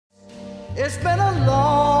It's been a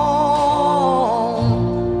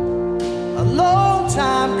long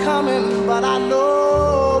time coming, but I know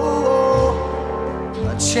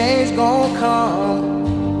a change gonna come.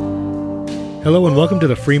 Hello and welcome to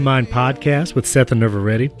the Free Mind Podcast with Seth and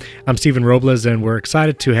Neveready. I'm Stephen Robles, and we're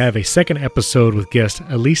excited to have a second episode with guest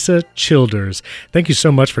Alisa Childers. Thank you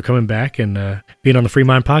so much for coming back and being on the Free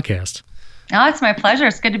Mind Podcast. Oh, it's my pleasure.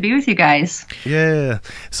 It's good to be with you guys. Yeah.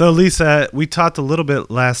 So, Lisa, we talked a little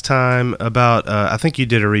bit last time about, I think you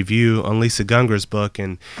did a review on Lisa Gungor's book.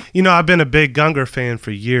 And, you know, I've been a big Gungor fan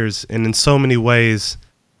for years. And in so many ways,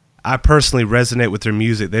 I personally resonate with their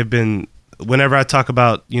music. They've been, whenever I talk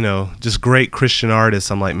about, you know, just great Christian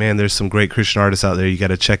artists, I'm like, man, there's some great Christian artists out there. You got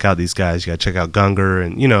to check out these guys. You got to check out Gungor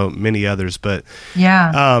and, you know, many others. But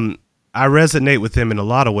yeah, I resonate with them in a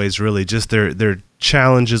lot of ways, really. Just their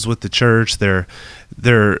challenges with the church, their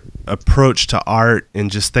approach to art,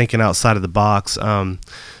 and just thinking outside of the box.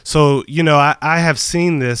 So, you know, I have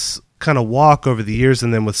seen this kind of walk over the years,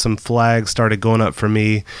 and then with some flags started going up for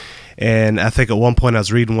me. And I think at one point I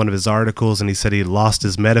was reading one of his articles, and he said he lost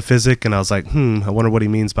his metaphysic, and I was like, I wonder what he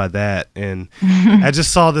means by that. And I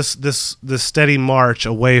just saw this steady march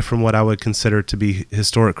away from what I would consider to be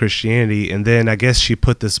historic Christianity. And then I guess she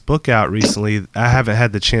put this book out recently. I haven't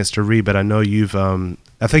had the chance to read, but I know you've, I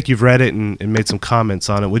think you've read it and made some comments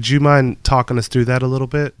on it. Would you mind talking us through that a little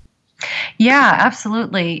bit? Yeah,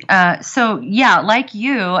 absolutely. So, yeah, like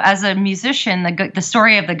you, as a musician, the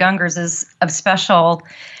story of the Gungors is of special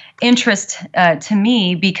interest to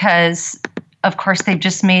me because, of course, they've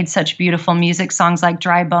just made such beautiful music, songs like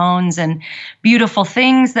Dry Bones and beautiful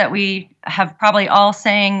things that we have probably all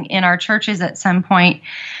sang in our churches at some point.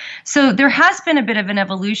 So there has been a bit of an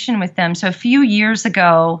evolution with them. So a few years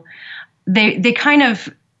ago, they kind of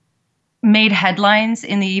made headlines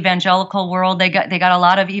in the evangelical world. They got a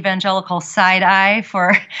lot of evangelical side eye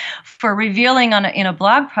for revealing in a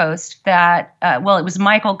blog post that it was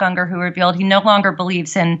Michael Gungor who revealed he no longer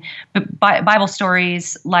believes in Bible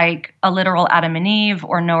stories like a literal Adam and Eve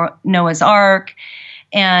or Noah's Ark,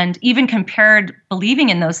 and even compared believing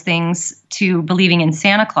in those things to believing in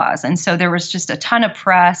Santa Claus. And so there was just a ton of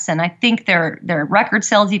press, and I think their record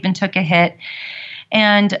sales even took a hit.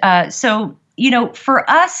 And so, you know, for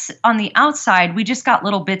us on the outside, we just got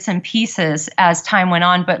little bits and pieces as time went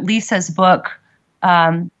on. But Lisa's book,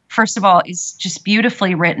 first of all, is just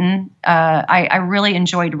beautifully written. I really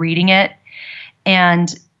enjoyed reading it.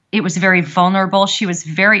 And it was very vulnerable. She was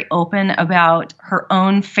very open about her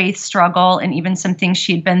own faith struggle and even some things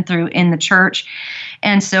she had been through in the church.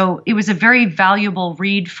 And so it was a very valuable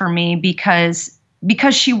read for me because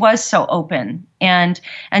she was so open. And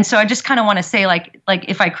so I just kind of want to say, like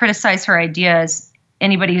if I criticize her ideas,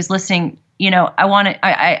 anybody who's listening, you know,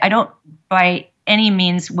 I don't by any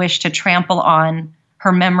means wish to trample on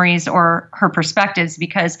her memories or her perspectives,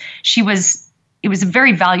 because it was a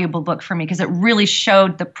very valuable book for me because it really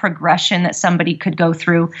showed the progression that somebody could go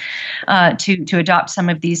through to adopt some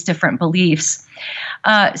of these different beliefs.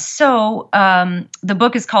 So the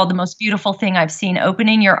book is called The Most Beautiful Thing I've Seen,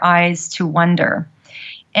 Opening Your Eyes to Wonder.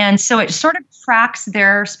 And so it sort of tracks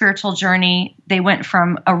their spiritual journey. They went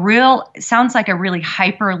from sounds like a really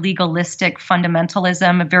hyper legalistic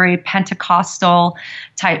fundamentalism, a very Pentecostal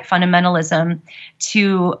type fundamentalism,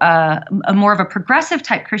 to a more of a progressive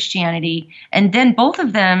type Christianity. And then both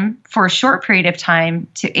of them, for a short period of time,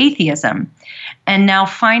 to atheism. And now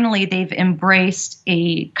finally they've embraced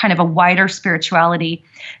a kind of a wider spirituality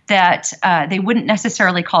that they wouldn't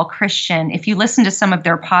necessarily call Christian. If you listen to some of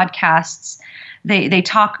their podcasts, they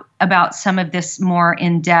talk about some of this more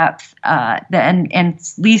in depth. And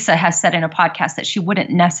Lisa has said in a podcast that she wouldn't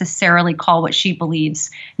necessarily call what she believes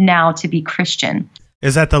now to be Christian.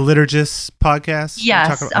 Is that the Liturgist podcast?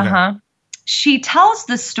 Yes. Okay. She tells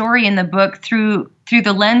the story in the book through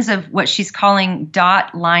the lens of what she's calling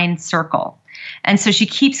dot, line, circle. And so she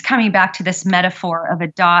keeps coming back to this metaphor of a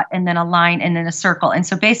dot and then a line and then a circle. And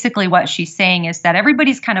so basically what she's saying is that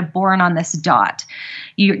everybody's kind of born on this dot.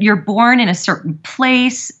 You're born in a certain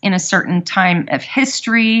place, in a certain time of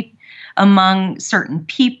history, among certain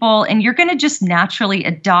people, and you're going to just naturally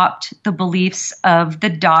adopt the beliefs of the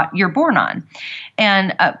dot you're born on.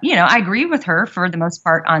 And, you know, I agree with her for the most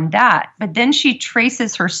part on that. But then she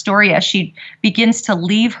traces her story as she begins to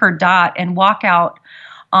leave her dot and walk out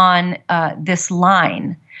on this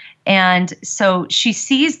line. And so she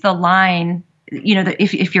sees the line, you know,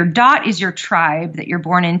 if your dot is your tribe that you're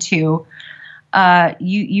born into,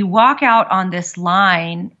 you walk out on this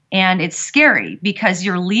line, and it's scary because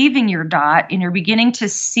you're leaving your dot and you're beginning to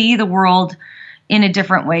see the world in a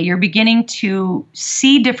different way. You're beginning to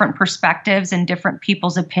see different perspectives and different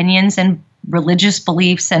people's opinions. And religious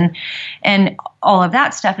beliefs and all of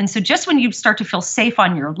that stuff. And so just when you start to feel safe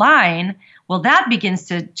on your line, well, that begins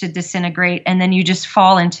to disintegrate, and then you just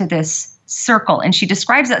fall into this circle. And she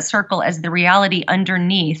describes that circle as the reality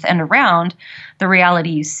underneath and around the reality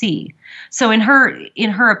you see. So in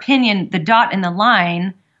her opinion, the dot and the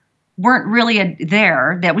line weren't really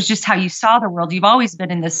there. That was just how you saw the world. You've always been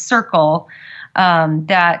in this circle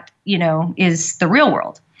that, is the real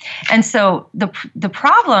world. And so the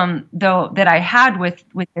problem, though, that I had with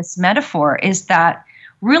this metaphor is that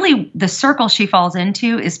really the circle she falls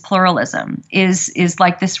into is pluralism, is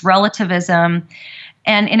like this relativism.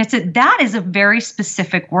 And that is a very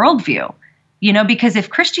specific worldview, because if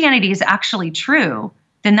Christianity is actually true,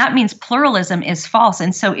 then that means pluralism is false.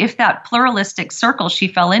 And so if that pluralistic circle she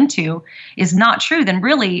fell into is not true, then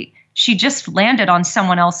really she just landed on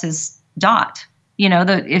someone else's dot.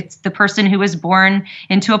 It's the person who was born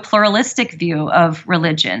into a pluralistic view of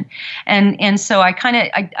religion. And so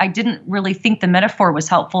I didn't really think the metaphor was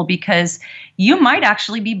helpful, because you might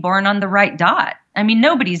actually be born on the right dot. I mean,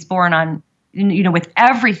 nobody's born on, with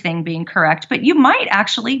everything being correct, but you might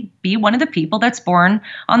actually be one of the people that's born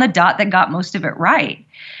on the dot that got most of it right.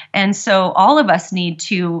 And so all of us need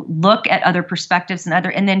to look at other perspectives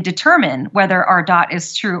and then determine whether our dot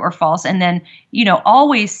is true or false. And then,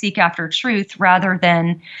 always seek after truth rather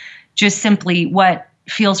than just simply what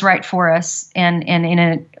feels right for us and in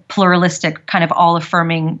a pluralistic kind of all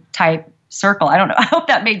affirming type circle. I don't know. I hope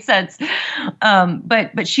that made sense.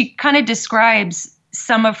 But she kind of describes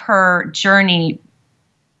some of her journey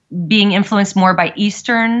being influenced more by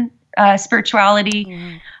Eastern spirituality.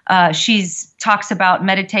 Mm-hmm. She talks about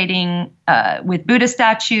meditating with Buddha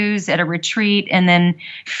statues at a retreat, and then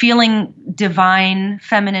feeling divine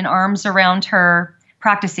feminine arms around her,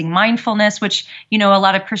 practicing mindfulness, which, a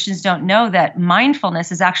lot of Christians don't know that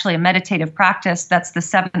mindfulness is actually a meditative practice. That's the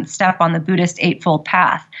 7th step on the Buddhist Eightfold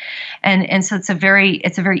Path. And so it's a very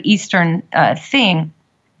Eastern thing.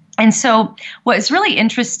 And so what is really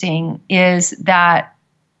interesting is that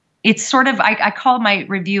it's sort of, I call my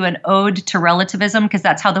review an ode to relativism, because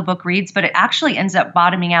that's how the book reads, but it actually ends up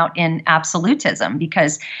bottoming out in absolutism,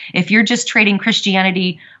 because if you're just trading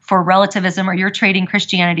Christianity for relativism, or you're trading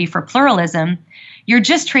Christianity for pluralism, you're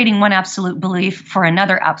just trading one absolute belief for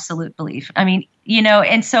another absolute belief. I mean,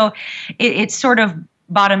 and so it sort of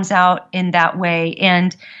bottoms out in that way.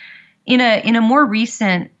 And in a more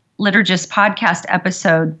recent Liturgist podcast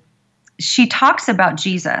episode, she talks about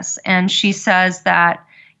Jesus, and she says that,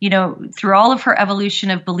 through all of her evolution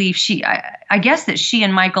of belief, I guess that she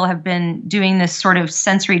and Michael have been doing this sort of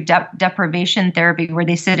sensory deprivation therapy where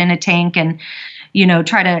they sit in a tank and,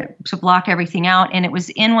 try to block everything out. And it was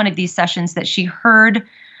in one of these sessions that she heard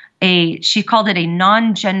she called it a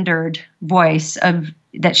non-gendered voice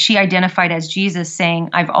that she identified as Jesus saying,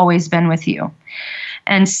 "I've always been with you."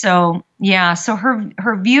 And so, so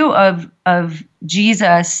her view of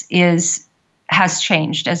Jesus has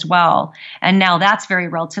changed as well. And now that's very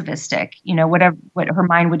relativistic, what her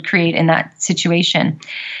mind would create in that situation.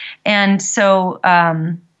 And so,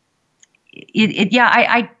 I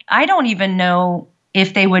don't even know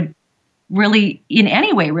if they would really in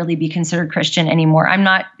any way really be considered Christian anymore. I'm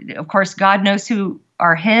not, of course, God knows who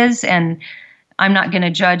are his, and I'm not going to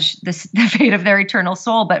judge the fate of their eternal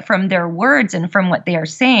soul, but from their words and from what they are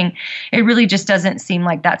saying, it really just doesn't seem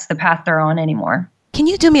like that's the path they're on anymore. Can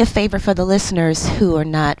you do me a favor for the listeners who are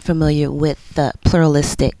not familiar with the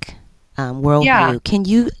pluralistic worldview? Yeah. Can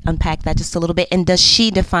you unpack that just a little bit? And does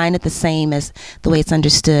she define it the same as the way it's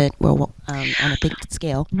understood on a big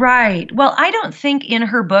scale? Right. Well, I don't think in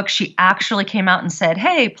her book she actually came out and said,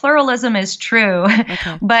 "Hey, pluralism is true."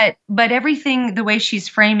 Okay. But everything, the way she's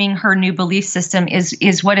framing her new belief system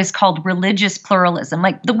is what is called religious pluralism.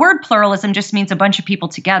 Like the word pluralism just means a bunch of people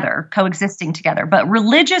together, coexisting together. But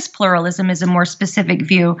religious pluralism is a more specific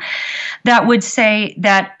view that would say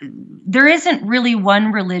that there isn't really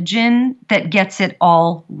one religion that gets it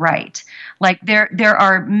all right. Like there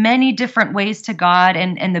are many different ways to God,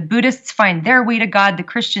 and the Buddhists find their way to God, the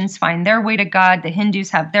Christians find their way to God, the Hindus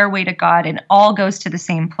have their way to God, and all goes to the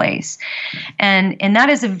same place. And that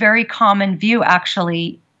is a very common view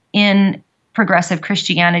actually in progressive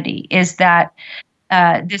Christianity, is that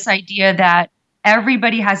this idea that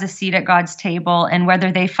everybody has a seat at God's table, and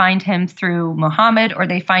whether they find him through Muhammad, or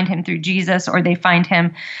they find him through Jesus, or they find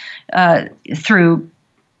him through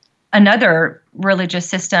another religious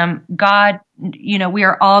system, God, we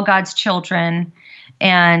are all God's children,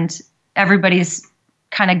 and everybody's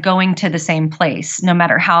kind of going to the same place, no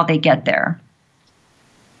matter how they get there.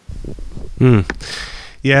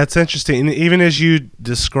 Yeah, it's interesting. And even as you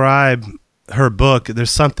describe her book, there's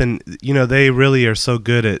something, they really are so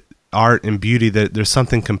good at art and beauty, that there's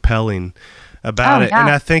something compelling about it. Yeah. And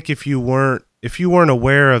I think if you weren't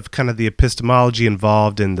aware of kind of the epistemology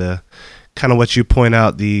involved in the kind of what you point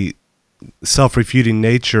out, the self-refuting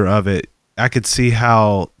nature of it, I could see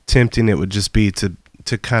how tempting it would just be to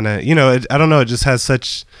kind of, I don't know, it just has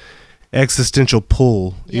such existential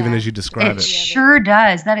pull, even as you describe it. It sure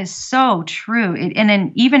does. That is so true.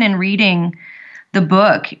 Even in reading the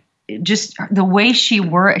book, just the way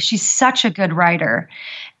she's such a good writer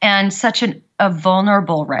and such a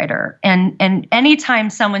vulnerable writer. And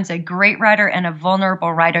anytime someone's a great writer and a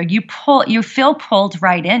vulnerable writer, you feel pulled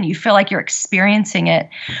right in. You feel like you're experiencing it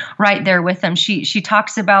right there with them. She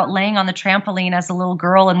talks about laying on the trampoline as a little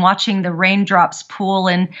girl and watching the raindrops pool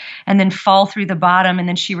and then fall through the bottom. And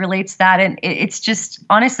then she relates that. And it's just,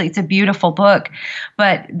 honestly, it's a beautiful book.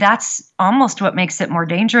 But that's almost what makes it more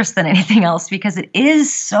dangerous than anything else, because it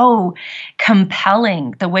is so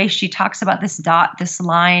compelling the way she talks about this dot, this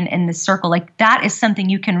line, and this circle. Like, that is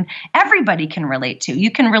something everybody can relate to.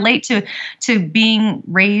 You can relate to being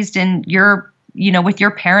raised in with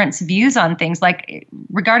your parents' views on things. Like,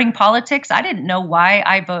 regarding politics, I didn't know why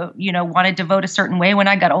I wanted to vote a certain way when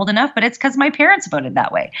I got old enough, but it's because my parents voted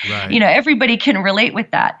that way. Right. Everybody can relate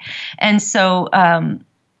with that. And so,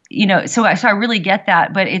 so I really get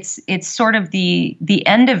that, but it's sort of the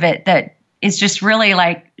end of it that is just really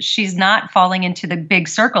like, she's not falling into the big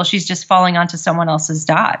circle. She's just falling onto someone else's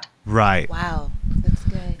dot. Right. Wow. That's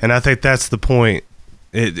good. And I think that's the point.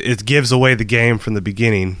 It gives away the game from the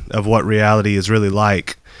beginning of what reality is really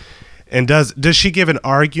like. And does she give an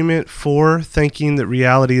argument for thinking that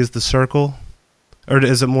reality is the circle? Or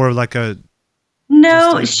is it more of like a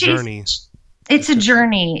journey? It's a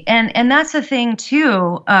journey. And that's the thing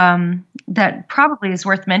too, that probably is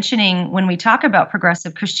worth mentioning when we talk about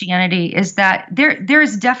progressive Christianity, is that there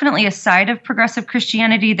is definitely a side of progressive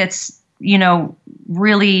Christianity that's,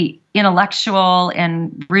 really intellectual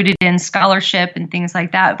and rooted in scholarship and things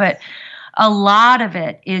like that. But a lot of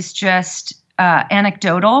it is just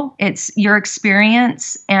anecdotal. It's your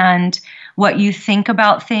experience and what you think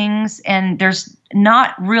about things. And there's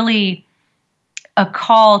not really a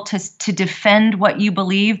call to defend what you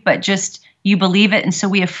believe, but just you believe it, and so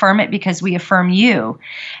we affirm it because we affirm you.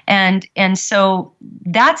 And so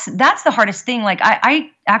that's the hardest thing. Like, I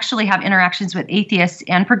actually have interactions with atheists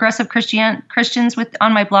and progressive Christians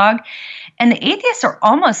on my blog, and the atheists are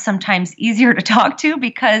almost sometimes easier to talk to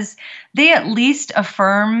because they at least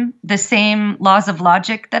affirm the same laws of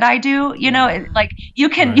logic that I do. Like, you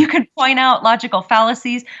can point out logical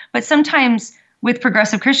fallacies, but sometimes with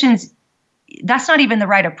progressive Christians, that's not even the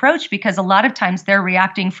right approach, because a lot of times they're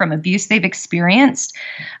reacting from abuse they've experienced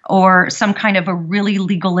or some kind of a really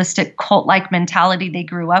legalistic cult-like mentality they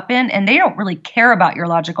grew up in, and they don't really care about your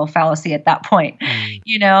logical fallacy at that point,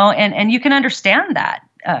 and you can understand that.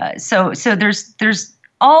 So there's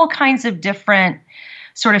all kinds of different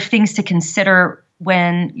sort of things to consider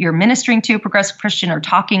when you're ministering to a progressive Christian or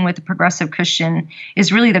talking with a progressive Christian.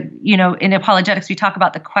 Is really in apologetics, we talk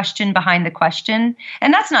about the question behind the question.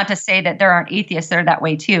 And that's not to say that there aren't atheists that are that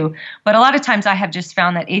way too. But a lot of times I have just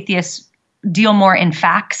found that atheists deal more in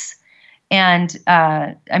facts. And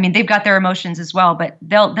they've got their emotions as well, but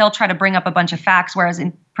they'll try to bring up a bunch of facts. Whereas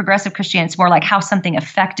in progressive Christianity, it's more like how something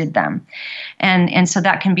affected them. And so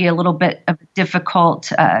that can be a little bit of a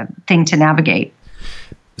difficult thing to navigate.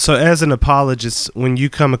 So as an apologist, when you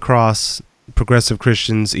come across progressive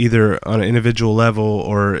Christians, either on an individual level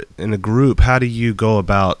or in a group, how do you go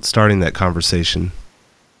about starting that conversation?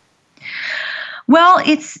 Well,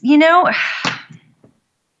 it's,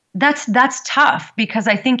 that's tough, because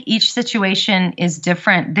I think each situation is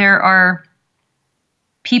different. There are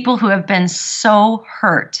people who have been so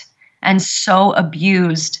hurt and so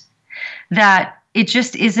abused that it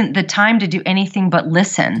just isn't the time to do anything but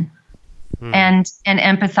listen. And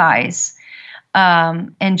empathize,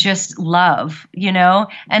 and just love,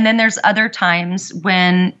 And then there's other times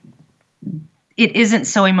when it isn't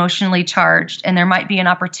so emotionally charged, and there might be an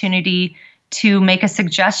opportunity to make a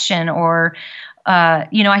suggestion or,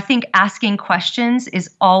 I think asking questions is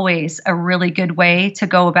always a really good way to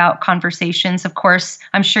go about conversations. Of course,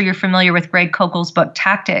 I'm sure you're familiar with Greg Koukl's book,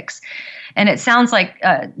 Tactics. And it sounds like,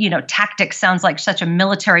 tactics sounds like such a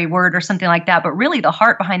military word or something like that. But really the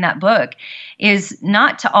heart behind that book is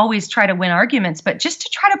not to always try to win arguments, but just to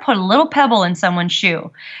try to put a little pebble in someone's shoe.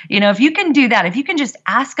 If you can do that, if you can just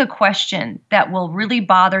ask a question that will really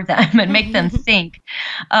bother them and make them think,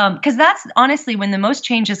 because that's honestly when the most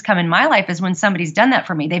changes come in my life, is when somebody's done that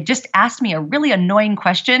for me. They've just asked me a really annoying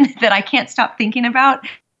question that I can't stop thinking about.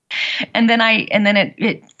 And then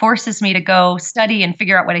it forces me to go study and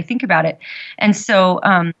figure out what I think about it. And so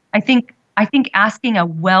I think I think asking a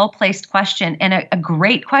well-placed question and a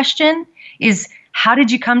great question is, how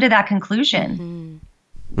did you come to that conclusion?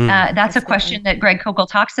 That's a question that Greg Koukl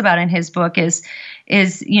talks about in his book is,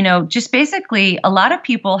 just basically a lot of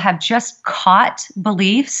people have just caught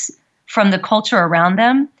beliefs from the culture around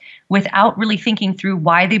them without really thinking through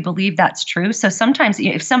why they believe that's true. So sometimes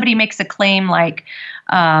if somebody makes a claim like,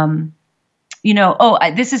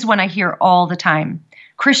 this is one I hear all the time,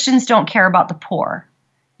 Christians don't care about the poor.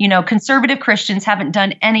 Conservative Christians haven't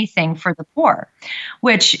done anything for the poor,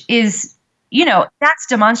 which is, that's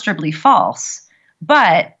demonstrably false,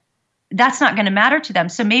 but that's not going to matter to them.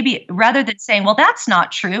 So maybe rather than saying, well, that's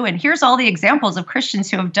not true, and here's all the examples of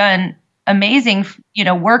Christians who have done amazing,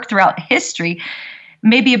 work throughout history,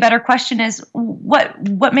 maybe a better question is,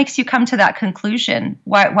 what makes you come to that conclusion?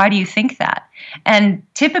 Why do you think that? And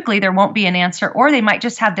typically there won't be an answer, or they might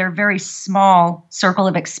just have their very small circle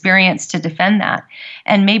of experience to defend that.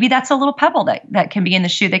 And maybe that's a little pebble that can be in the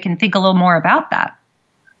shoe. They can think a little more about that.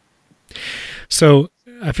 So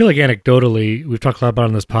I feel like anecdotally, we've talked a lot about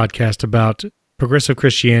on this podcast about progressive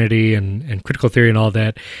Christianity and critical theory and all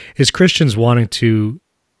that, is Christians wanting to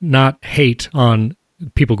not hate on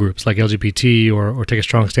people groups like LGBT or take a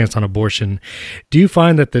strong stance on abortion. Do you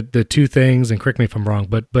find that the two things, and correct me if I'm wrong,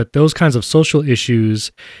 but those kinds of social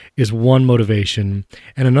issues is one motivation,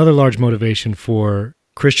 and another large motivation for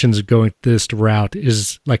Christians going this route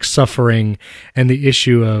is like suffering and the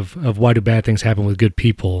issue of why do bad things happen with good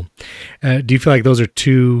people? Do you feel like those are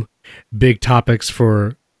two big topics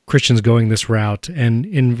for Christians going this route? And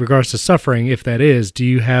in regards to suffering, if that is, do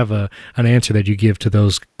you have an answer that you give to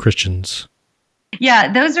those Christians?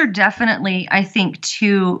 Yeah, those are definitely, I think,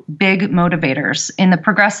 two big motivators. In the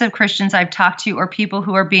progressive Christians I've talked to, or people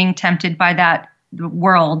who are being tempted by that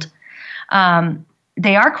world,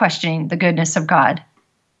 they are questioning the goodness of God.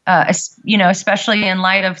 Especially in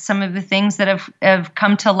light of some of the things that have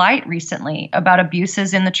come to light recently about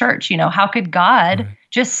abuses in the church. How could God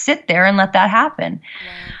just sit there and let that happen?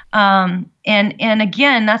 And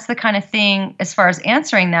again, that's the kind of thing, as far as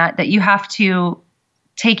answering that you have to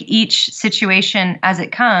take each situation as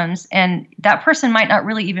it comes. And that person might not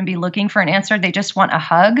really even be looking for an answer. They just want a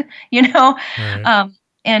hug, Right.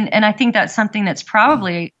 And I think that's something that's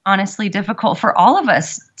probably honestly difficult for all of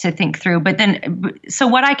us to think through. But then, so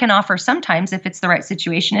what I can offer sometimes, if it's the right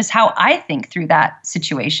situation, is how I think through that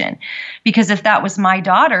situation. Because if that was my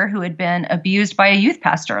daughter who had been abused by a youth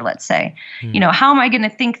pastor, let's say, how am I going to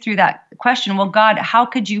think through that question? Well, God, how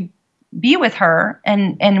could you be with her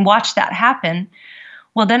and watch that happen?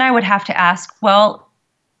 Well, then I would have to ask, well,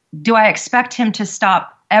 do I expect him to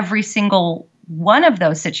stop every single one of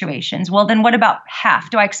those situations? Well, then what about half?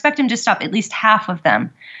 Do I expect him to stop at least half of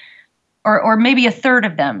them? Or maybe a third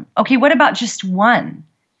of them? Okay, what about just one?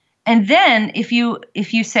 And then if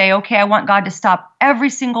you say, okay, I want God to stop every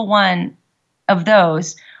single one of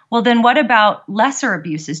those, well, then what about lesser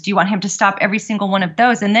abuses? Do you want him to stop every single one of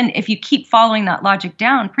those? And then if you keep following that logic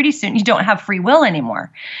down, pretty soon you don't have free will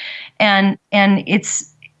anymore. And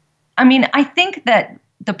it's, I think that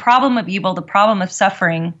the problem of evil, the problem of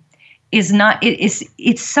suffering is not,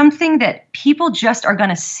 it's something that people just are going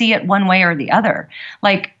to see it one way or the other.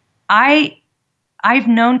 Like I've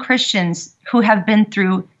known Christians who have been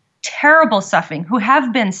through terrible suffering, who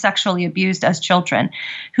have been sexually abused as children,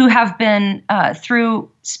 who have been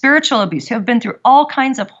through spiritual abuse, who have been through all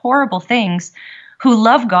kinds of horrible things, who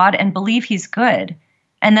love God and believe he's good.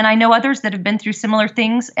 And then I know others that have been through similar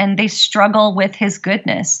things and they struggle with his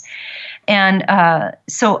goodness. And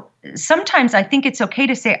so sometimes I think it's okay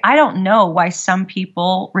to say, I don't know why some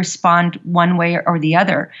people respond one way or the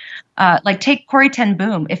other. Like take Corrie ten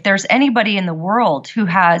Boom. If there's anybody in the world who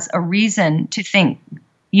has a reason to think,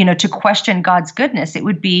 to question God's goodness, it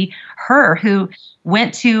would be her, who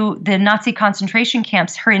went to the Nazi concentration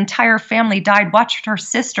camps. Her entire family died, watched her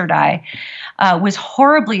sister die, was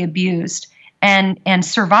horribly abused and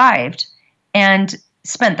survived, and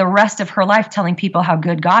spent the rest of her life telling people how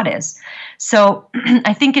good God is. So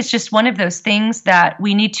I think it's just one of those things that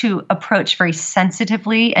we need to approach very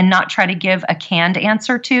sensitively and not try to give a canned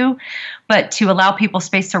answer to, but to allow people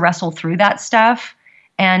space to wrestle through that stuff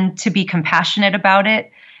and to be compassionate about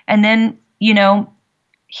it. And then,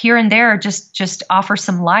 here and there, just offer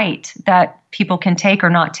some light that people can take or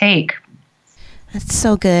not take. That's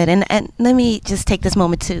so good. And let me just take this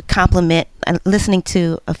moment to compliment listening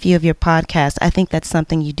to a few of your podcasts. I think that's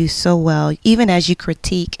something you do so well. Even as you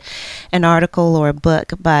critique an article or a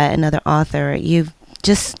book by another author, you've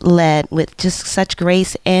just led with just such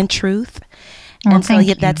grace and truth. Well, and so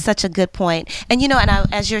that's such a good point. And,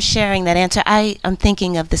 as you're sharing that answer, I'm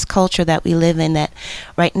thinking of this culture that we live in that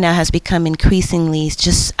right now has become increasingly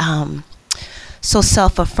just so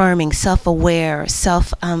self-affirming, self-aware,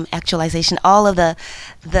 self-actualization, all of the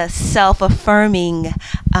self-affirming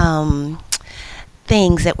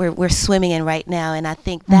things that we're swimming in right now. And I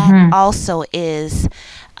think that also is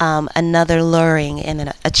another luring and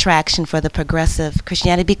an attraction for the progressive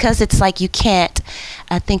Christianity, because it's like you can't,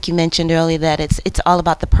 I think you mentioned earlier that it's all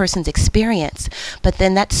about the person's experience, but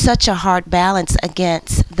then that's such a hard balance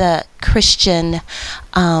against the Christian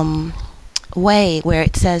way where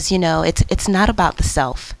it says, it's not about the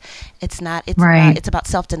self. It's not, it's about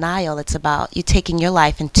self-denial. It's about you taking your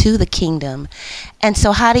life into the kingdom. And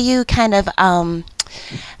so how do you kind of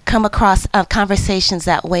come across conversations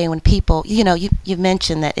that way when people, you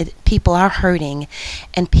mentioned that people are hurting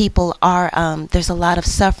and people are, there's a lot of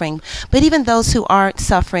suffering, but even those who aren't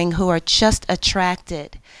suffering, who are just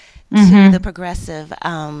attracted to the progressive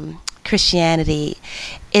Christianity,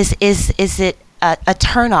 is it a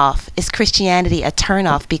turnoff? Is Christianity a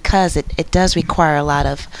turnoff because it does require a lot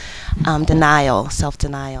of denial,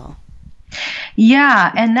 self-denial?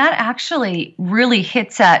 Yeah, and that actually really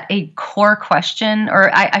hits at a core question, or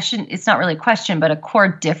I shouldn't, it's not really a question, but a core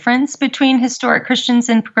difference between historic Christians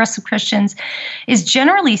and progressive Christians is,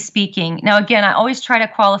 generally speaking. Now, again, I always try to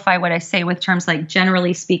qualify what I say with terms like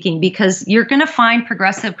generally speaking, because you're going to find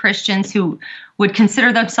progressive Christians who would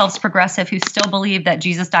consider themselves progressive, who still believe that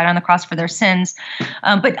Jesus died on the cross for their sins.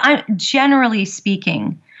 But generally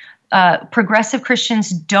speaking, progressive Christians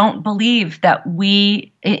don't believe that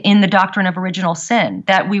we, in the doctrine of original sin,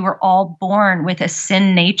 that we were all born with a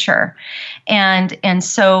sin nature. And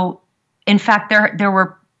so, in fact, there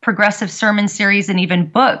were progressive sermon series and even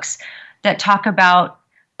books that talk about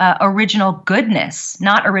original goodness,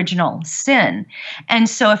 not original sin. And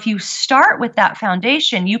so if you start with that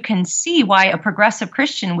foundation, you can see why a progressive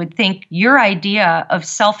Christian would think your idea of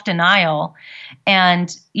self-denial,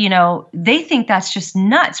 and, they think that's just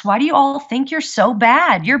nuts. Why do you all think you're so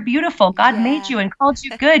bad? You're beautiful. God made you and called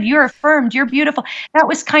you good. You're affirmed. You're beautiful. That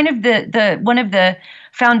was kind of the one of the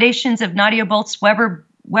foundations of Nadia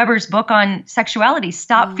Bolz-Weber's book on sexuality.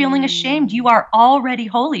 Stop feeling ashamed. You are already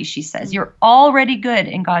holy, she says. You're already good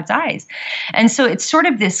in God's eyes. And so it's sort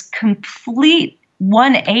of this complete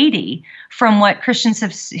 180 from what Christians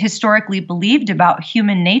have historically believed about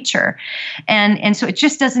human nature. And so it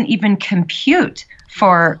just doesn't even compute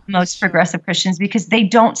for most progressive Christians, because they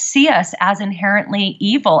don't see us as inherently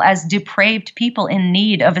evil, as depraved people in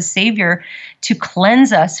need of a savior to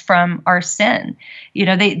cleanse us from our sin.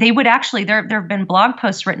 They would actually, there have been blog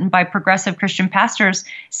posts written by progressive Christian pastors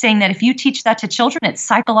saying that if you teach that to children, it's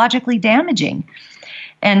psychologically damaging.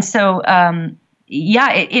 And so,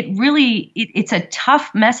 it's a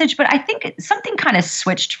tough message, but I think something kind of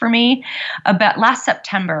switched for me about last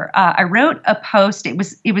September. I wrote a post. It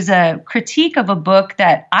was a critique of a book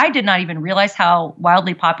that I did not even realize how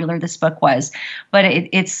wildly popular this book was, but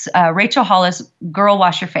it's Rachel Hollis' Girl,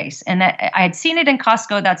 Wash Your Face. And I had seen it in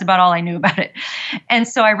Costco. That's about all I knew about it. And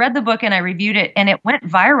so I read the book and I reviewed it, and it went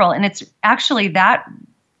viral. And it's actually that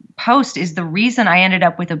post is the reason I ended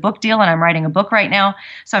up with a book deal, and I'm writing a book right now.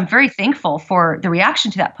 So I'm very thankful for the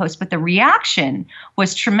reaction to that post, but the reaction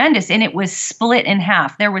was tremendous, and it was split in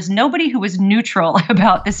half. There was nobody who was neutral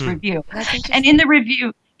about this review. And in the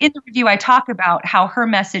review, I talk about how her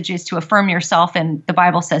message is to affirm yourself, and the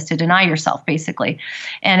Bible says to deny yourself, basically,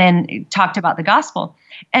 and then talked about the gospel.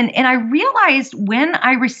 And I realized when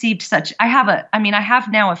I received I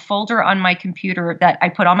have now a folder on my computer that I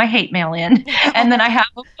put all my hate mail in, and then I have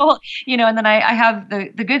and then I have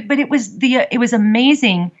the good. But it was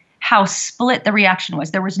amazing how split the reaction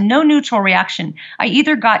was. There was no neutral reaction. I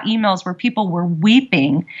either got emails where people were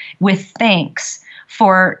weeping with thanks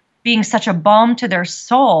for being such a balm to their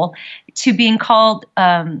soul, to being called,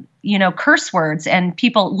 curse words, and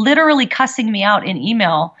people literally cussing me out in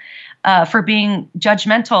email for being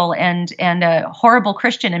judgmental and a horrible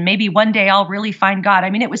Christian, and maybe one day I'll really find God. I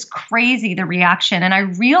mean, it was crazy, the reaction. And I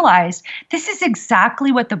realized this is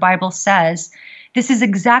exactly what the Bible says. This is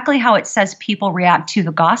exactly how it says people react to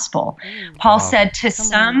the gospel. Paul said, to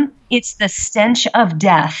some, it's the stench of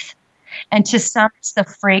death, and to some, it's the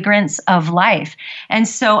fragrance of life. And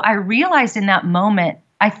so I realized in that moment,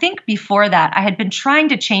 I think before that, I had been trying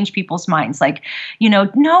to change people's minds. Like,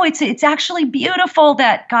 no, it's actually beautiful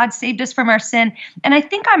that God saved us from our sin. And I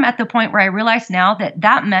think I'm at the point where I realize now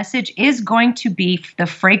that message is going to be the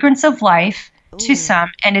fragrance of life to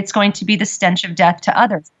some, and it's going to be the stench of death to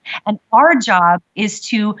others. And our job is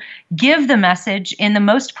to give the message in the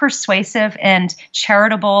most persuasive and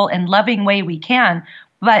charitable and loving way we can,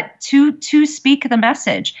 but to speak the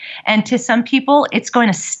message. And to some people, it's going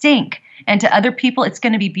to stink. and to other people, it's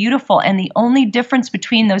going to be beautiful. And the only difference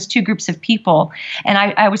between those two groups of people, and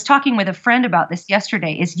I was talking with a friend about this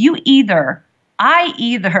yesterday, is I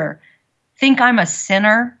either think I'm a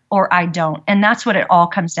sinner or I don't. And that's what it all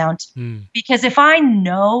comes down to. Because if I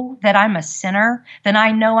know that I'm a sinner, then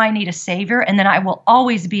I know I need a savior, and then I will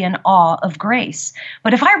always be in awe of grace.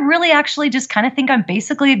 But if I really actually just kind of think I'm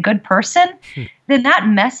basically a good person, then that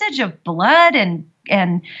message of blood and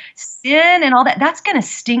sin and all that, that's going to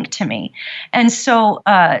stink to me. And so,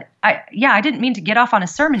 I didn't mean to get off on a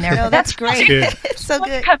sermon there. No, that's great. It's so what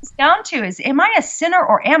good. it comes down to is, am I a sinner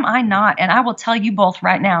or am I not? And I will tell you both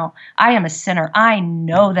right now, I am a sinner. I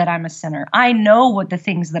know that I'm a sinner. I know what the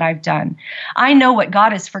things that I've done. I know what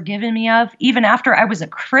God has forgiven me of, even after I was a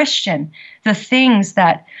Christian, the things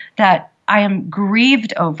that I am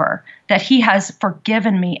grieved over, that he has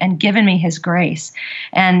forgiven me and given me his grace.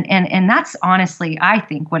 And that's honestly, I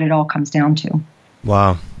think, what it all comes down to.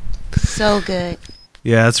 Wow. So good.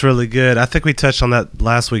 Yeah, that's really good. I think we touched on that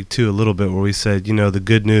last week too, a little bit, where we said, the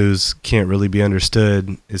good news can't really be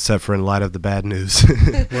understood except for in light of the bad news.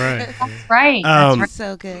 Right. That's right. That's right.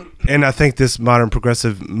 So good. And I think this modern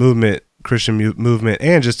progressive movement, Christian movement,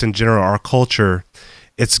 and just in general, our culture,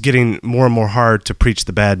 it's getting more and more hard to preach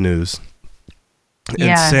the bad news. And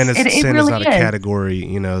Yes, sin is really not a is.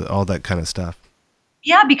 category, all that kind of stuff.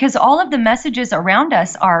 Yeah, because all of the messages around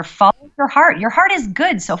us are follow your heart. Your heart is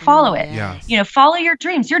good, so follow it. Yeah. Follow your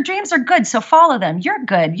dreams. Your dreams are good, so follow them. You're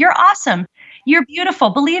good. You're awesome. You're beautiful.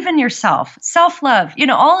 Believe in yourself. Self-love.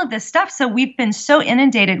 All of this stuff. So we've been so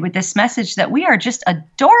inundated with this message that we are just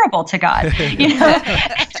adorable to God. And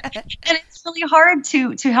it's really hard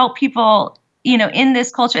to help people in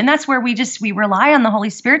this culture. And that's where we rely on the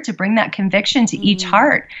Holy Spirit to bring that conviction to each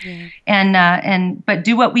heart. Yeah. But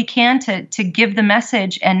do what we can to give the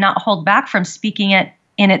message and not hold back from speaking it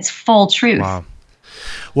in its full truth. Wow.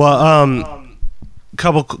 Well,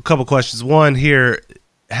 couple questions. One here,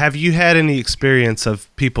 have you had any experience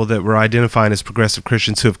of people that were identifying as progressive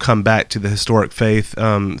Christians who have come back to the historic faith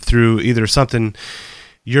through either something,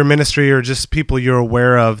 your ministry, or just people you're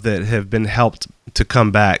aware of that have been helped to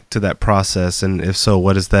come back to that process? And if so,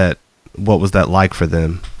 what was that like for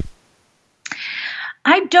them?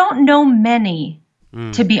 I don't know many,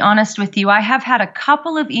 to be honest with you. I have had a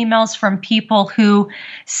couple of emails from people who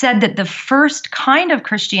said that the first kind of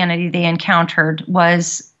Christianity they encountered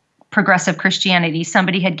was progressive Christianity.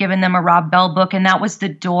 Somebody had given them a Rob Bell book, and that was the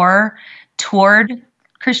door toward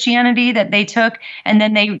Christianity that they took. And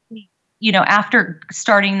then they, after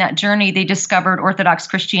starting that journey, they discovered Orthodox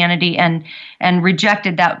Christianity and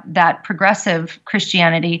rejected that progressive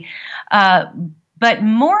Christianity. But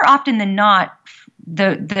more often than not,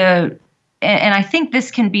 and I think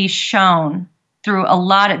this can be shown through a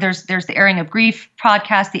lot of, there's the Airing of Grief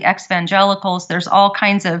podcast, the Ex-Evangelicals, there's all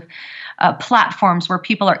kinds of platforms where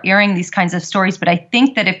people are airing these kinds of stories. But I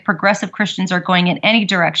think that if progressive Christians are going in any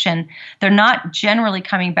direction, they're not generally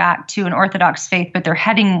coming back to an Orthodox faith, but they're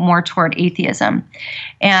heading more toward atheism.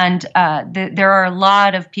 And there are a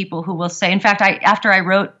lot of people who will say, in fact, after I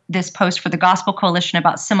wrote this post for the Gospel Coalition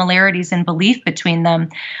about similarities in belief between them,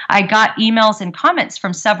 I got emails and comments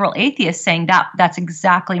from several atheists saying that's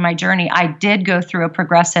exactly my journey. I did go through a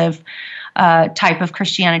progressive type of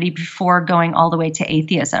Christianity before going all the way to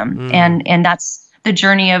atheism. And that's the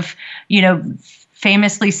journey of,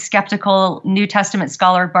 famously skeptical New Testament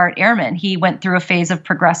scholar Bart Ehrman. He went through a phase of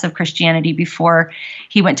progressive Christianity before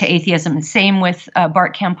he went to atheism. And same with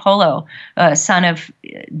Bart Campolo, son of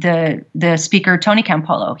the speaker Tony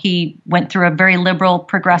Campolo. He went through a very liberal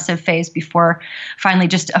progressive phase before finally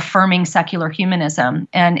just affirming secular humanism.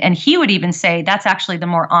 And he would even say that's actually the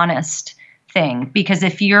more honest thing, because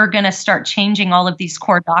if you're going to start changing all of these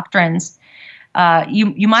core doctrines,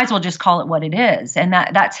 you might as well just call it what it is. And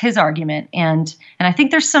that's his argument. And I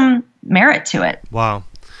think there's some merit to it. Wow.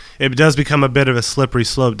 It does become a bit of a slippery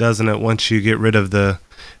slope, doesn't it? Once you get rid of the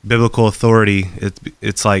biblical authority,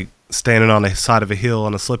 it's like standing on the side of a hill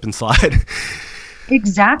on a slip and slide.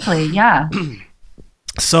 Exactly. Yeah.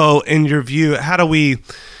 So in your view,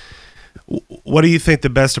 what do you think the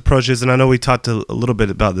best approach is? And I know we talked a little bit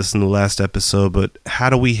about this in the last episode, but how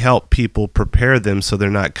do we help people prepare them so they're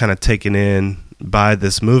not kind of taken in by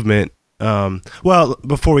this movement? Well,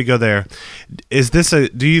 before we go there,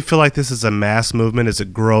 do you feel like this is a mass movement? Is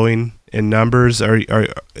it growing in numbers, or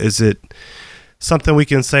is it something we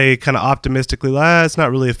can say kind of optimistically, it's not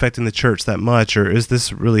really affecting the church that much, or is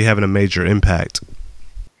this really having a major impact?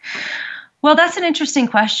 Well, that's an interesting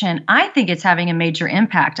question. I think it's having a major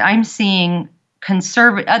impact. I'm seeing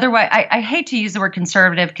conservative, otherwise, I hate to use the word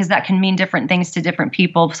conservative because that can mean different things to different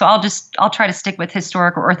people. So I'll try to stick with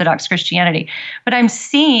historic or Orthodox Christianity. But I'm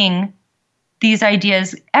seeing these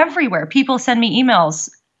ideas everywhere. People send me emails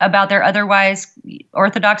about their otherwise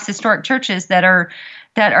Orthodox historic churches that are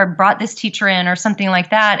brought this teacher in or something like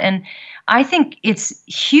that. And I think it's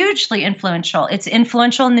hugely influential. It's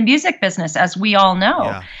influential in the music business, as we all know.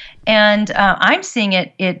 Yeah. And I'm seeing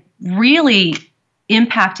it really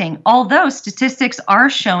impacting, although statistics are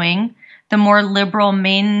showing the more liberal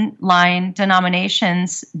mainline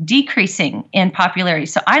denominations decreasing in popularity.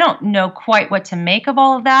 So I don't know quite what to make of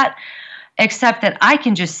all of that, except that I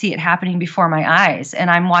can just see it happening before my eyes. And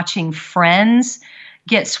I'm watching friends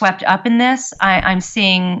get swept up in this. I'm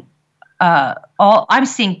seeing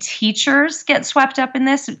teachers get swept up in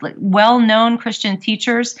this, well-known Christian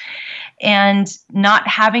teachers, and not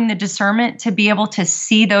having the discernment to be able to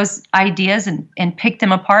see those ideas and pick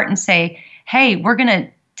them apart and say, hey, we're going to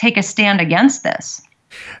take a stand against this.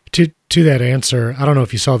 To that answer, I don't know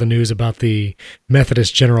if you saw the news about the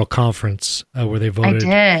Methodist General Conference where they voted.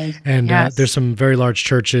 I did. And yes. There's some very large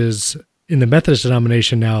churches in the Methodist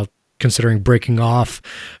denomination now considering breaking off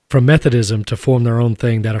from Methodism to form their own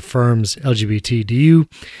thing that affirms LGBT. Do you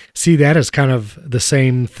see that as kind of the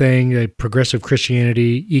same thing, a progressive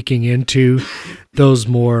Christianity eking into those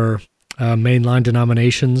more mainline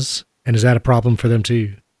denominations? And is that a problem for them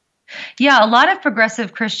too? Yeah, a lot of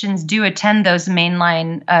progressive Christians do attend those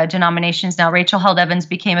mainline denominations now. Rachel Held Evans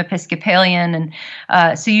became Episcopalian,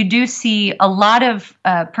 and so you do see a lot of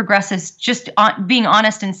progressives just being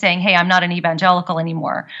honest and saying, hey, I'm not an evangelical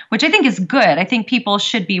anymore, which I think is good. I think people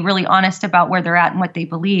should be really honest about where they're at and what they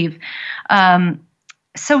believe.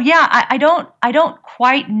 So yeah, I don't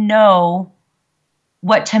quite know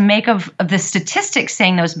what to make of the statistics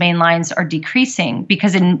saying those mainlines are decreasing,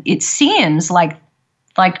 because it seems like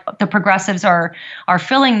the progressives are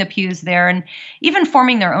filling the pews there and even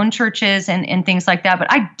forming their own churches and things like that.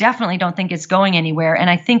 But I definitely don't think it's going anywhere. And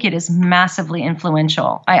I think it is massively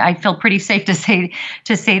influential. I feel pretty safe to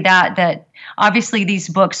say that obviously these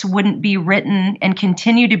books wouldn't be written and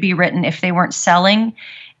continue to be written if they weren't selling.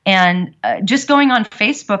 And just going on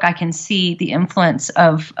Facebook, I can see the influence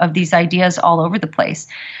of these ideas all over the place.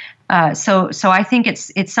 So I think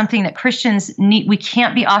it's something that Christians need. We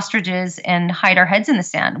can't be ostriches and hide our heads in the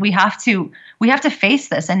sand. We have to face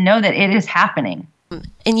this and know that it is happening.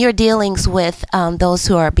 In your dealings with those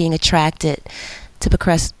who are being attracted to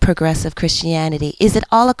progressive Christianity, is it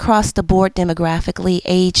all across the board demographically,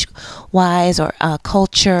 age-wise, or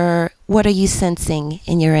culture? What are you sensing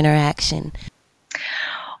in your interaction?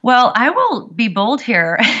 Well, I will be bold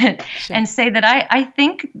here and say that I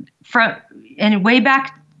think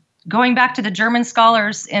going back to the German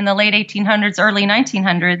scholars in the late 1800s, early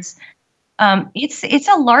 1900s, it's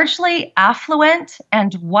a largely affluent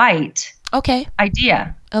and white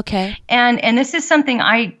idea. Okay. And this is something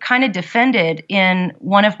I kind of defended in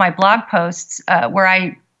one of my blog posts where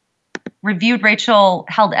I reviewed Rachel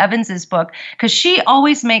Held Evans's book, because she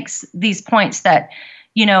always makes these points that,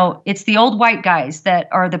 it's the old white guys that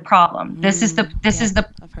are the problem. This is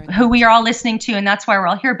who we are all listening to, and that's why we're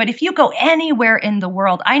all here. But if you go anywhere in the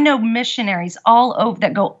world, I know missionaries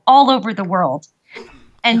that go all over the world,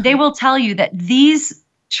 and they will tell you that these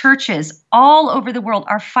churches all over the world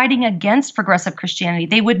are fighting against progressive Christianity.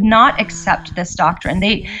 They would not accept this doctrine.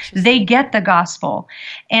 They get the gospel.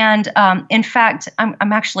 And in fact, I'm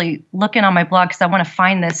actually looking on my blog because I want to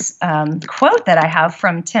find this quote that I have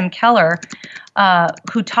from Tim Keller,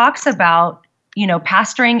 who talks about,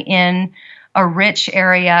 pastoring in a rich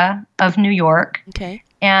area of New York. Okay.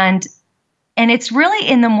 And it's really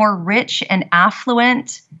in the more rich and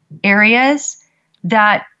affluent areas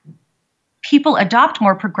that people adopt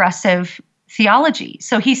more progressive theology.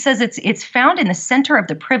 So he says it's found in the center of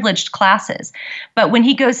the privileged classes. But when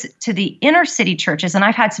he goes to the inner city churches, and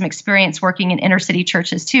I've had some experience working in inner city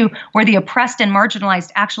churches too, where the oppressed and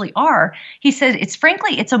marginalized actually are, he says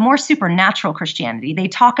it's a more supernatural Christianity. They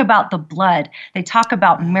talk about the blood, they talk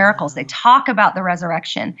about miracles, they talk about the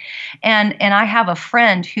resurrection. And I have a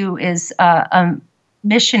friend who is a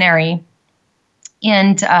missionary,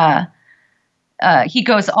 and he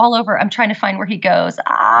goes all over. I'm trying to find where he goes.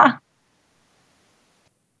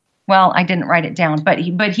 Well, I didn't write it down, but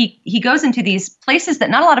he goes into these places that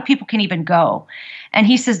not a lot of people can even go. And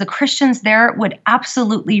he says the Christians there would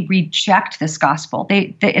absolutely reject this gospel.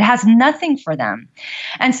 It has nothing for them.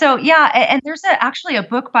 And so, yeah, and there's actually a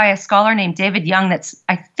book by a scholar named David Young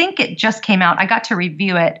I think it just came out. I got to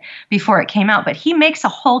review it before it came out, but he makes a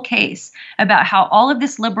whole case about how all of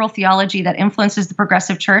this liberal theology that influences the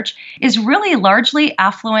progressive church is really largely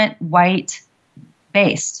affluent, white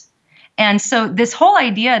based. And so this whole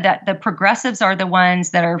idea that the progressives are the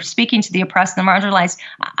ones that are speaking to the oppressed and the marginalized,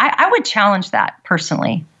 I would challenge that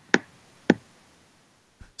personally.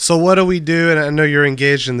 So what do we do? And I know you're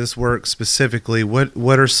engaged in this work specifically.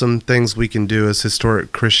 What are some things we can do as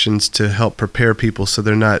historic Christians to help prepare people so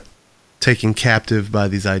they're not taken captive by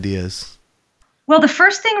these ideas? Well, the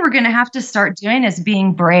first thing we're going to have to start doing is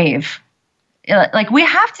being brave. Like, we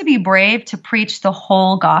have to be brave to preach the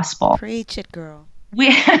whole gospel. Preach it, girl. We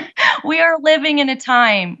are living in a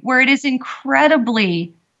time where it is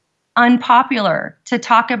incredibly unpopular to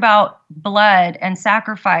talk about blood and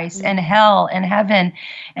sacrifice and hell and heaven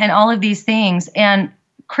and all of these things. And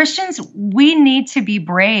Christians, we need to be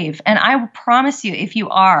brave. And I will promise you, if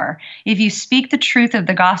you speak the truth of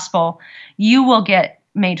the gospel, you will get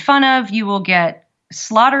made fun of, you will get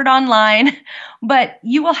slaughtered online, but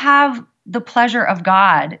you will have the pleasure of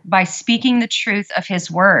God by speaking the truth of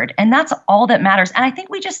his word. And that's all that matters. And I think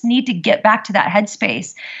we just need to get back to that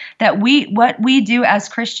headspace that what we do as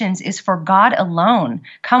Christians is for God alone,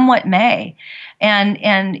 come what may. And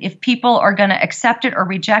if people are going to accept it or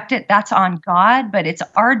reject it, that's on God. But it's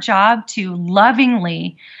our job to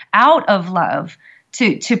lovingly, out of love,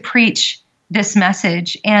 to preach this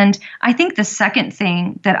message. And I think the second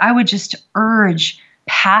thing that I would just urge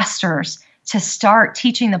pastors to start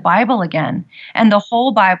teaching the Bible again, and the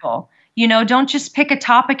whole Bible. Don't just pick a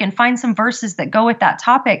topic and find some verses that go with that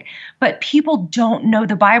topic, but people don't know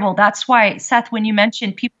the Bible. That's why, Seth, when you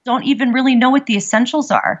mentioned people don't even really know what the essentials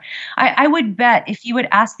are. I would bet if you would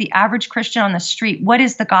ask the average Christian on the street, what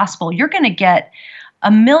is the gospel? You're going to get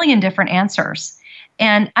a million different answers.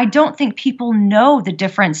 And I don't think people know the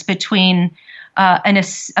difference between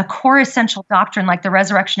a core essential doctrine like the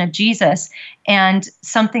resurrection of Jesus and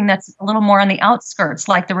something that's a little more on the outskirts,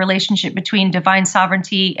 like the relationship between divine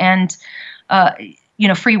sovereignty and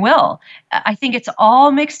free will. I think it's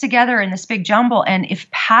all mixed together in this big jumble. And if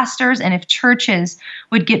pastors and if churches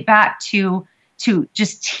would get back to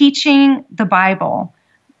just teaching the Bible,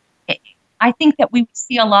 I think that we would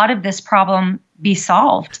see a lot of this problem be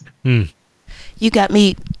solved. You got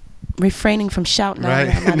me refraining from shouting out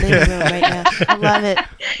in my living room right now. I love it.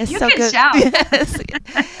 It's you so can good. Shout. Yes.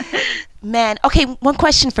 Man, okay, one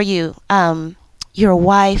question for you. You're a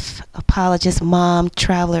wife, apologist, mom,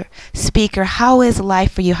 traveler, speaker. How is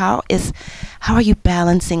life for you? How are you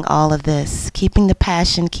balancing all of this? Keeping the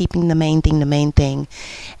passion, keeping the main thing,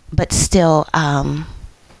 but still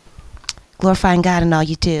glorifying God in all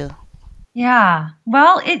you do. Yeah.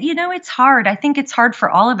 Well, it's hard. I think it's hard for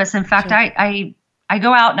all of us. In fact, sure. I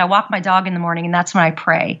go out and I walk my dog in the morning, and that's when I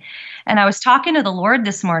pray. And I was talking to the Lord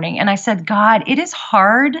this morning, and I said, God, it is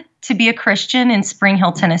hard to be a Christian in Spring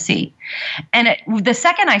Hill, Tennessee. And the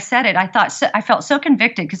second I said it, I felt so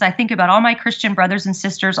convicted, because I think about all my Christian brothers and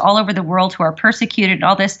sisters all over the world who are persecuted and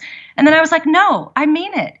all this. And then I was like, no, I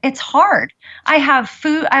mean it. It's hard. I have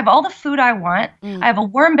food. I have all the food I want. I have a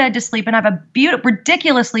warm bed to sleep in. I have a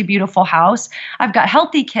ridiculously beautiful house. I've got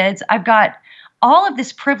healthy kids. I've got all of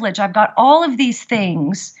this privilege. I've got all of these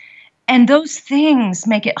things, and those things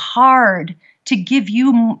make it hard to give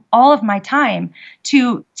you all of my time,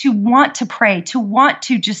 to want to pray, to want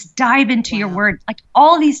to just dive into your word. Like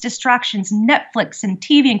all these distractions, Netflix and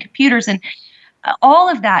TV and computers, and all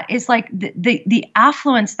of that is like the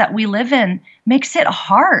affluence that we live in makes it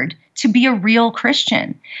hard to be a real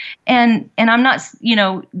Christian. And I'm not,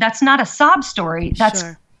 that's not a sob story. That's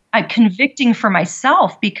sure. I'm convicting for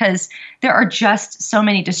myself, because there are just so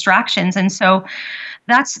many distractions. And so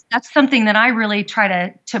that's something that I really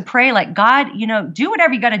try to pray, like, God, do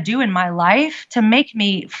whatever you got to do in my life to make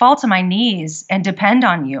me fall to my knees and depend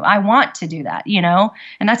on you. I want to do that,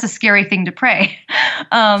 and that's a scary thing to pray.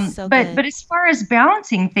 But as far as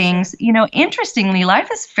balancing things, interestingly, life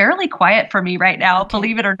is fairly quiet for me right now,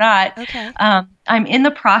 believe it or not. Okay. I'm in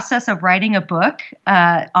the process of writing a book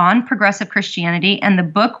on progressive Christianity, and the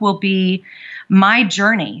book will be my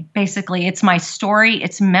journey. Basically, it's my story.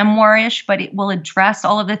 It's memoirish, but it will address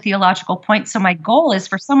all of the theological points. So my goal is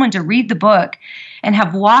for someone to read the book and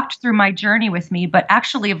have walked through my journey with me, but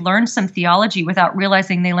actually have learned some theology without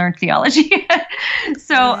realizing they learned theology. Yes.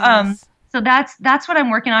 So that's what I'm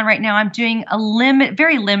working on right now. I'm doing a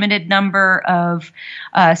very limited number of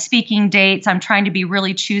speaking dates. I'm trying to be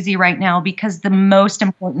really choosy right now, because the most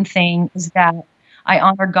important thing is that I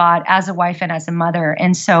honor God as a wife and as a mother.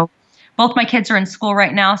 And so both my kids are in school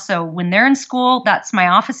right now. So when they're in school, that's my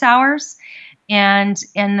office hours. And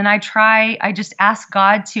then I just ask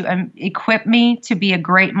God to equip me to be a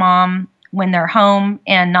great mom when they're home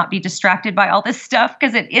and not be distracted by all this stuff.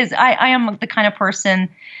 Because I am the kind of person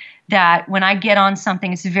that when I get on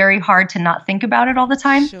something, it's very hard to not think about it all the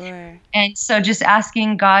time. Sure. And so just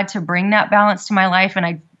asking God to bring that balance to my life. And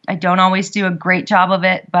I don't always do a great job of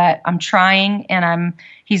it, but I'm trying, and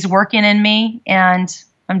He's working in me, and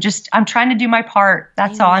I'm trying to do my part.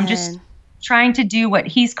 That's Amen. all. I'm just trying to do what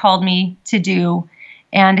he's called me to do.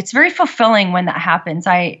 And it's very fulfilling when that happens.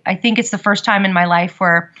 I think it's the first time in my life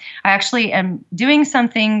where I actually am doing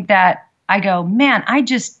something that I go, man,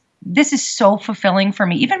 this is so fulfilling for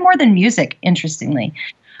me, even more than music, interestingly.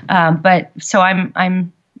 But so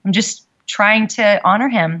I'm just trying to honor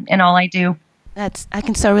him in all I do. I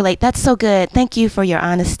can so relate. That's so good. Thank you for your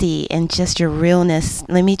honesty and just your realness.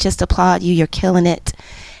 Let me just applaud you. You're killing it.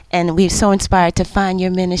 And we're so inspired to find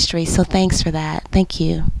your ministry. So thanks for that. Thank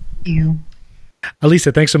you. Thank you.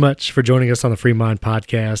 Alisa, thanks so much for joining us on the Free Mind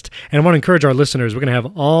Podcast. And I want to encourage our listeners, we're going to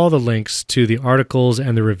have all the links to the articles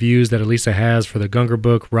and the reviews that Alisa has for the Gungor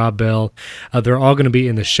book, Rob Bell. They're all going to be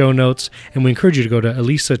in the show notes. And we encourage you to go to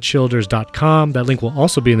AlisaChilders.com. That link will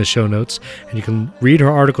also be in the show notes. And you can read her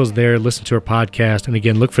articles there, listen to her podcast, and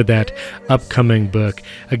again, look for that upcoming book.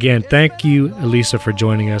 Again, thank you, Alisa, for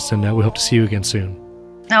joining us, and we hope to see you again soon.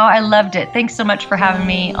 Oh, I loved it. Thanks so much for having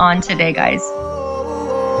me on today, guys.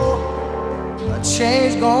 A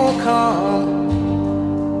change gonna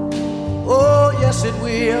come. Oh, yes, it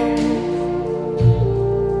will.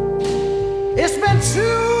 It's been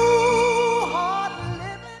too